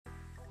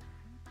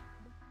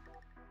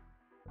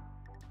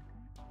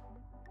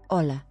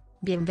Hola,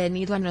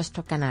 bienvenido a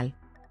nuestro canal.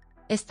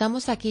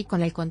 Estamos aquí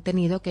con el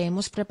contenido que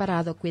hemos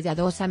preparado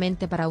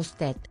cuidadosamente para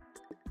usted.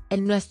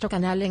 En nuestro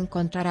canal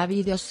encontrará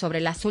vídeos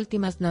sobre las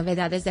últimas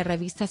novedades de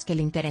revistas que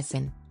le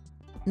interesen.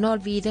 No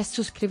olvides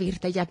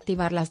suscribirte y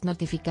activar las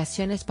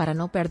notificaciones para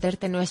no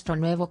perderte nuestro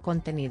nuevo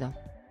contenido.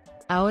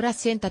 Ahora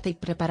siéntate y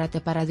prepárate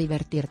para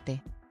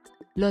divertirte.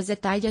 Los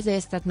detalles de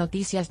estas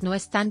noticias no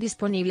están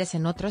disponibles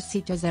en otros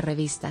sitios de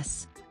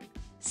revistas.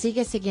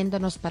 Sigue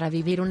siguiéndonos para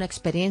vivir una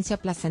experiencia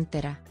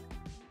placentera.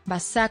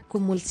 Başak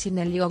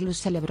Gümülcineoğlu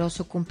celebró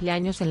su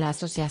cumpleaños en la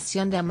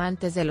Asociación de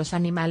Amantes de los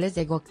Animales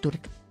de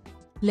Göktürk.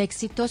 La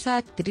exitosa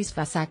actriz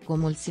Başak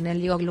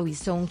Gümülcineoğlu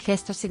hizo un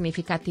gesto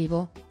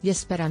significativo y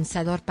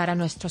esperanzador para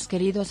nuestros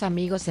queridos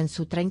amigos en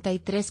su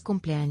 33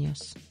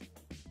 cumpleaños.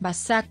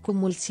 Başak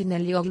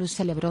Gümülcineoğlu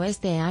celebró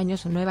este año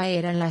su nueva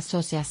era en la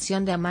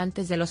Asociación de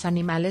Amantes de los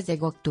Animales de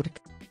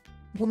Göktürk.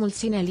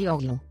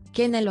 Gümülcineoğlu,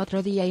 quien el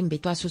otro día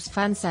invitó a sus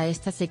fans a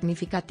esta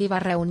significativa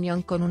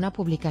reunión con una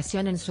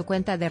publicación en su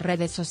cuenta de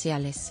redes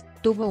sociales,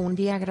 tuvo un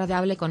día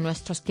agradable con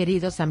nuestros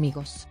queridos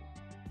amigos.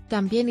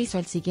 También hizo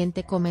el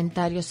siguiente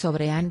comentario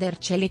sobre Hande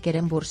y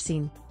Kerem,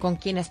 con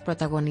quienes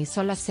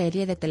protagonizó la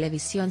serie de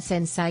televisión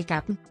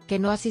sacrificio, que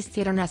no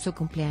asistieron a su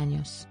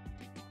cumpleaños.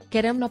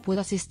 Kerem no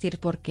pudo asistir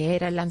porque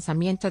era el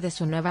lanzamiento de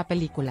su nueva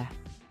película.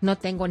 No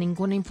tengo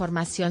ninguna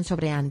información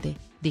sobre Hande,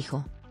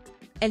 dijo.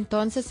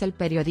 Entonces el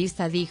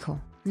periodista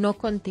dijo, ¿no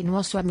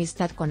continuó su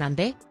amistad con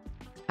Hande?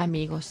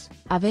 Amigos,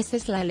 a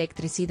veces la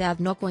electricidad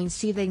no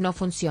coincide y no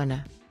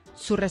funciona.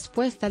 Su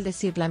respuesta al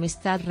decir la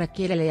amistad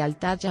requiere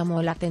lealtad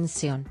llamó la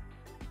atención.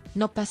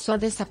 No pasó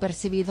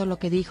desapercibido lo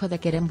que dijo de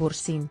Kerem.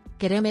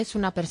 Kerem es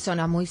una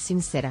persona muy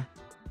sincera.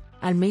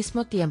 Al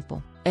mismo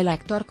tiempo, el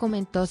actor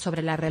comentó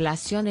sobre la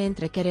relación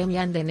entre Kerem y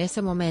Hande en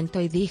ese momento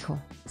y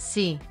dijo,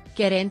 sí,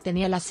 Kerem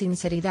tenía la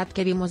sinceridad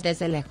que vimos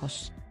desde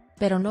lejos.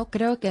 Pero no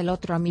creo que el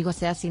otro amigo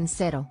sea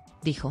sincero,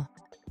 dijo.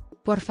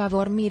 Por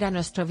favor mira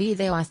nuestro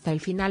video hasta el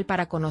final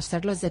para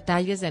conocer los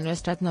detalles de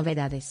nuestras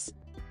novedades.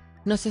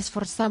 Nos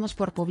esforzamos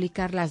por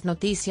publicar las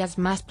noticias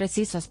más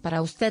precisas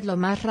para usted lo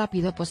más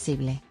rápido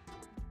posible.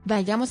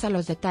 Vayamos a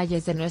los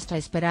detalles de nuestra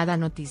esperada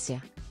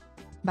noticia.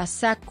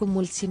 Başak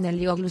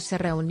Gümülcineoğlu se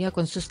reunió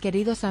con sus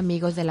queridos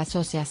amigos de la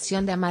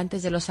Asociación de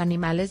Amantes de los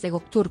Animales de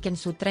Göktürk en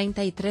su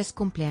 33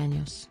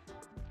 cumpleaños.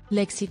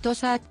 La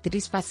exitosa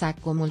actriz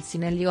Başak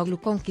Gümülcineoğlu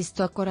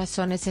conquistó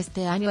corazones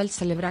este año al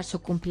celebrar su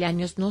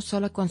cumpleaños no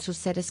solo con sus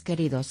seres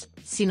queridos,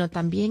 sino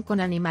también con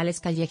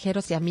animales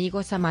callejeros y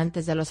amigos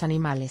amantes de los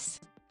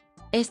animales.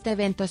 Este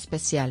evento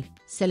especial,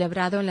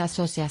 celebrado en la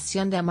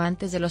Asociación de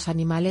Amantes de los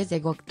Animales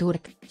de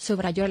Göktürk,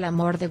 subrayó el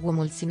amor de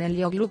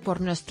Gümülcineoğlu por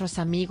nuestros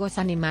amigos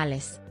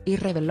animales, y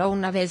reveló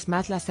una vez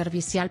más la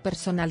servicial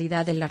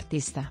personalidad del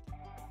artista.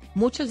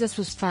 Muchos de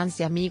sus fans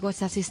y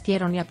amigos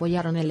asistieron y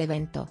apoyaron el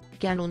evento,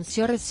 que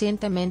anunció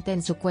recientemente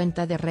en su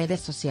cuenta de redes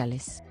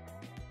sociales.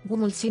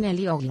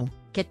 Gümülcineoğlu,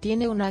 que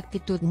tiene una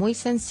actitud muy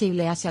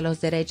sensible hacia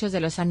los derechos de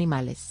los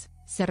animales,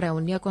 se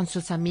reunió con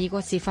sus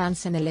amigos y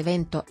fans en el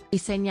evento, y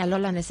señaló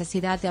la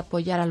necesidad de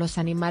apoyar a los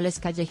animales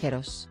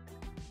callejeros.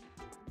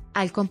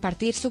 Al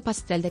compartir su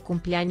pastel de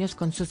cumpleaños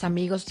con sus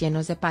amigos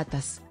llenos de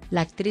patas,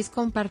 la actriz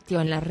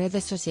compartió en las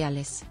redes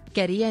sociales,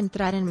 quería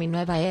entrar en mi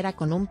nueva era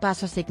con un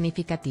paso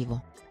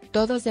significativo.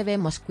 Todos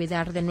debemos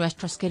cuidar de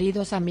nuestros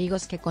queridos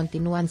amigos que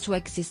continúan su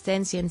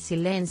existencia en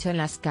silencio en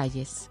las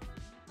calles.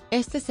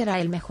 Este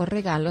será el mejor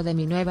regalo de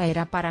mi nueva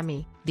era para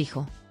mí,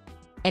 dijo.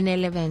 En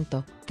el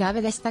evento,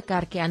 cabe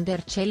destacar que Hande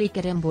y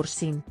Kerem,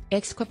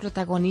 ex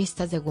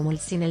coprotagonistas de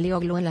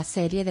Gümülcineoğlu en la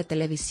serie de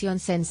televisión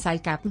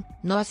sacrificio,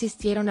 no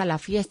asistieron a la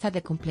fiesta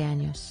de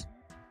cumpleaños.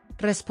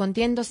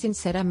 Respondiendo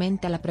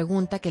sinceramente a la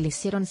pregunta que le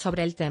hicieron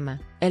sobre el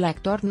tema, el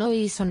actor no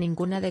hizo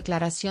ninguna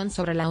declaración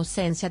sobre la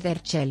ausencia de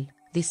Erçel,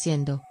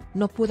 diciendo,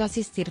 no pudo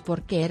asistir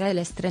porque era el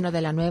estreno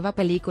de la nueva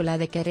película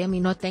de Kerem y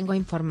no tengo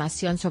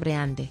información sobre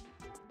Hande.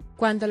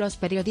 Cuando los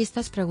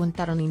periodistas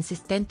preguntaron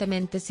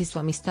insistentemente si su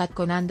amistad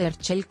con Hande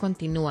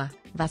continúa,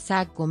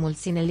 Başak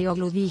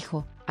Gümülcineoğlu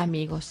dijo,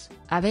 amigos,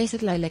 a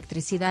veces la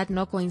electricidad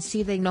no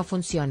coincide y no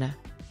funciona.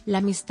 La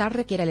amistad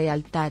requiere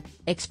lealtad,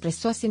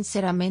 expresó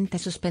sinceramente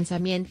sus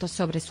pensamientos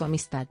sobre su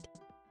amistad.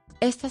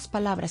 Estas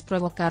palabras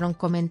provocaron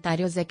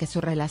comentarios de que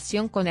su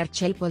relación con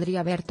Erçel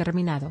podría haber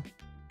terminado.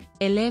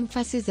 El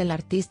énfasis del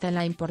artista en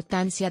la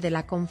importancia de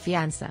la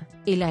confianza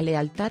y la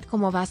lealtad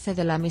como base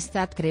de la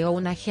amistad creó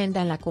una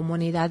agenda en la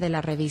comunidad de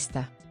la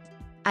revista.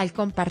 Al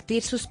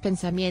compartir sus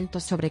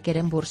pensamientos sobre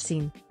Kerem,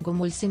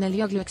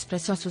 Gümülcineoğlu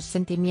expresó sus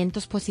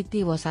sentimientos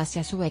positivos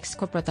hacia su ex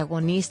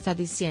coprotagonista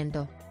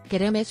diciendo,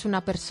 Kerem es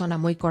una persona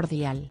muy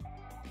cordial.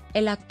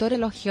 El actor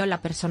elogió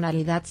la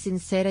personalidad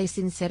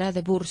sincera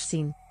de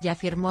Bürsin, y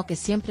afirmó que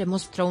siempre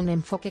mostró un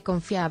enfoque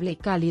confiable y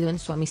cálido en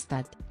su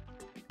amistad.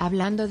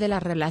 Hablando de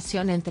la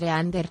relación entre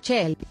Hande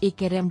y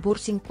Kerem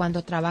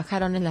cuando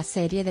trabajaron en la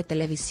serie de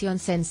televisión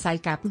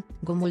sacrificio,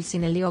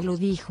 Gümülcineoğlu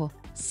dijo,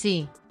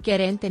 sí,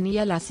 Kerem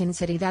tenía la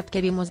sinceridad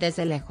que vimos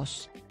desde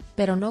lejos.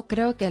 Pero no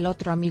creo que el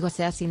otro amigo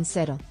sea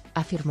sincero,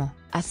 afirmó,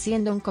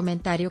 haciendo un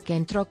comentario que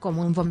entró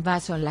como un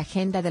bombazo en la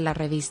agenda de la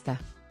revista.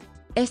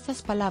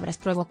 Estas palabras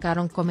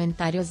provocaron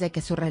comentarios de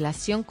que su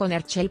relación con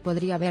Herschel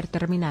podría haber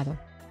terminado.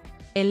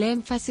 El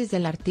énfasis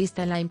del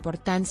artista en la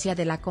importancia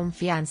de la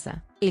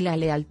confianza y la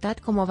lealtad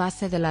como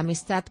base de la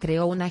amistad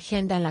creó una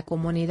agenda en la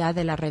comunidad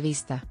de la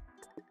revista.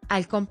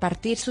 Al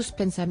compartir sus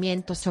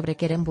pensamientos sobre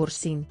Kerem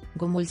Bürsin,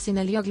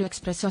 Gümülcineoğlu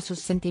expresó sus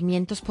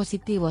sentimientos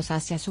positivos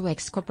hacia su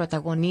ex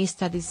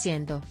coprotagonista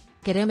diciendo: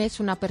 "Kerem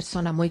es una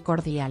persona muy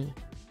cordial".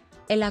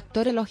 El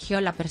actor elogió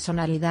la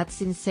personalidad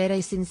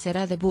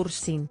sincera de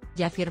Bürsin,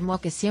 y afirmó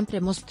que siempre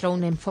mostró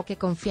un enfoque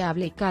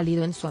confiable y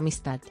cálido en su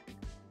amistad.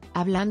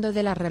 Hablando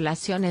de la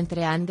relación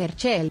entre Hande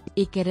Erçel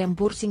y Kerem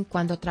Bürsin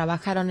cuando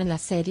trabajaron en la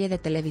serie de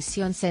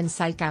televisión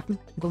Sensalcap,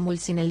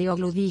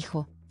 Gümülcineoğlu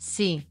dijo: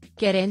 "Sí,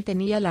 Kerem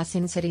tenía la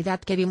sinceridad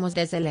que vimos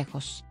desde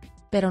lejos.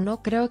 Pero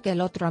no creo que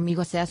el otro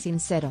amigo sea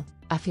sincero",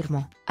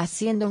 afirmó,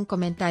 haciendo un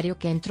comentario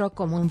que entró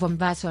como un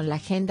bombazo en la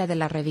agenda de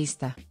la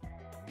revista.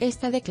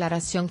 Esta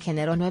declaración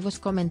generó nuevos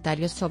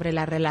comentarios sobre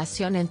la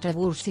relación entre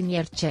Bürsin y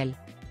Erçel.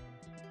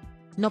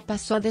 No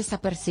pasó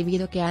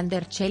desapercibido que Hande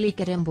Erçel y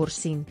Kerem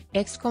Bürsin,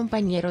 ex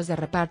compañeros de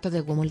reparto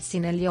de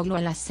Gümülcineoğlu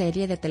en la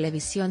serie de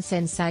televisión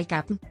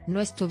Sensalcap,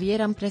 no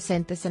estuvieran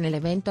presentes en el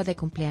evento de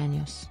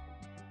cumpleaños.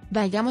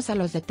 Vayamos a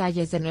los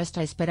detalles de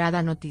nuestra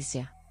esperada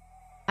noticia.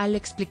 Al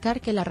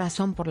explicar que la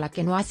razón por la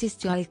que no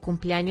asistió al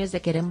cumpleaños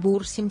de Kerem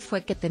Bürsin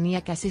fue que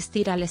tenía que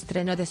asistir al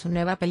estreno de su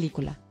nueva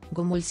película,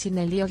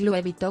 Gümülcineoğlu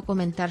evitó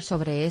comentar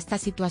sobre esta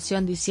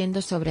situación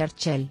diciendo sobre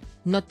Erçel: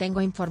 "No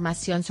tengo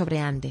información sobre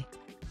Hande".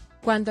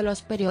 Cuando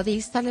los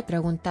periodistas le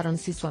preguntaron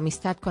si su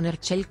amistad con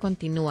Erçel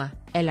continúa,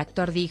 el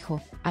actor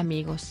dijo: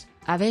 "Amigos,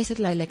 a veces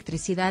la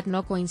electricidad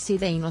no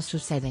coincide y no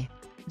sucede".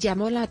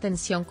 Llamó la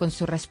atención con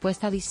su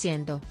respuesta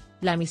diciendo: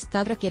 "La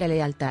amistad requiere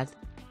lealtad".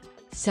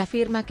 Se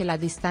afirma que la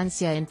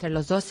distancia entre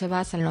los dos se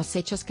basa en los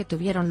hechos que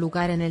tuvieron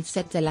lugar en el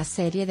set de la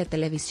serie de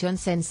televisión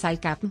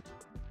Sensalcap.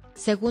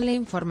 Según la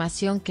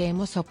información que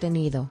hemos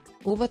obtenido,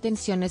 hubo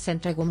tensiones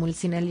entre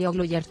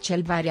Gümülcineoğlu y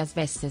Erçel varias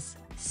veces.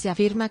 Se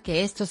afirma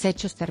que estos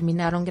hechos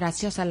terminaron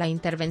gracias a la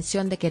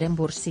intervención de Kerem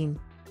Bürsin.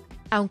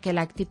 Aunque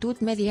la actitud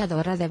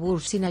mediadora de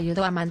Bürsin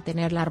ayudó a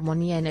mantener la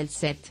armonía en el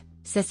set,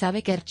 se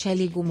sabe que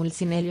Erçel y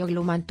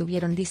Gümülcineoğlu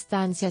mantuvieron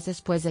distancias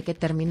después de que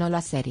terminó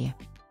la serie.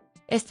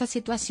 Esta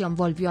situación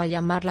volvió a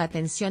llamar la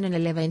atención en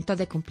el evento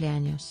de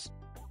cumpleaños.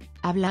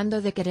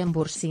 Hablando de Kerem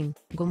Bürsin,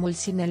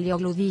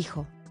 Gümülcineoğlu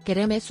dijo: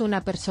 "Kerem es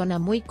una persona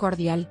muy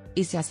cordial",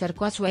 y se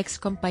acercó a su ex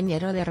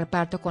compañero de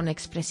reparto con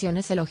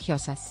expresiones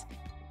elogiosas.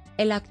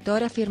 El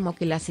actor afirmó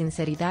que la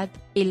sinceridad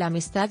y la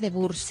amistad de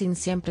Bürsin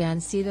siempre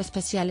han sido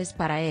especiales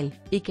para él,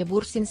 y que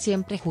Bürsin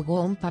siempre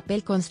jugó un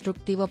papel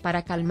constructivo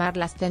para calmar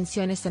las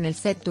tensiones en el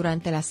set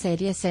durante la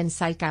serie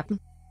Sensalcap.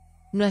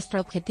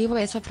 "Nuestro objetivo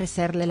es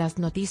ofrecerle las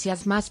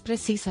noticias más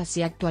precisas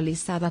y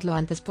actualizadas lo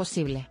antes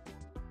posible.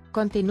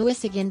 Continúe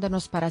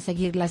siguiéndonos para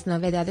seguir las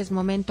novedades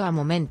momento a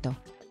momento.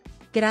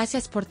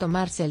 Gracias por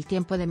tomarse el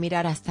tiempo de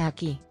mirar hasta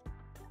aquí.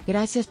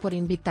 Gracias por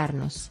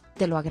invitarnos,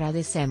 te lo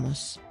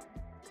agradecemos.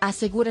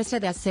 Asegúrese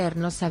de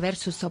hacernos saber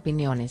sus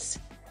opiniones.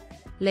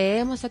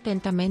 Leemos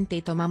atentamente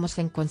y tomamos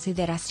en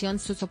consideración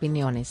sus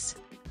opiniones.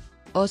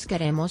 Os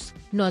queremos,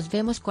 nos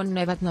vemos con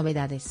nuevas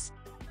novedades.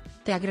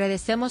 Te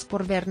agradecemos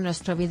por ver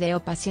nuestro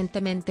video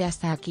pacientemente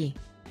hasta aquí.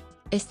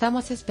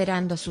 Estamos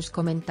esperando sus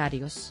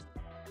comentarios.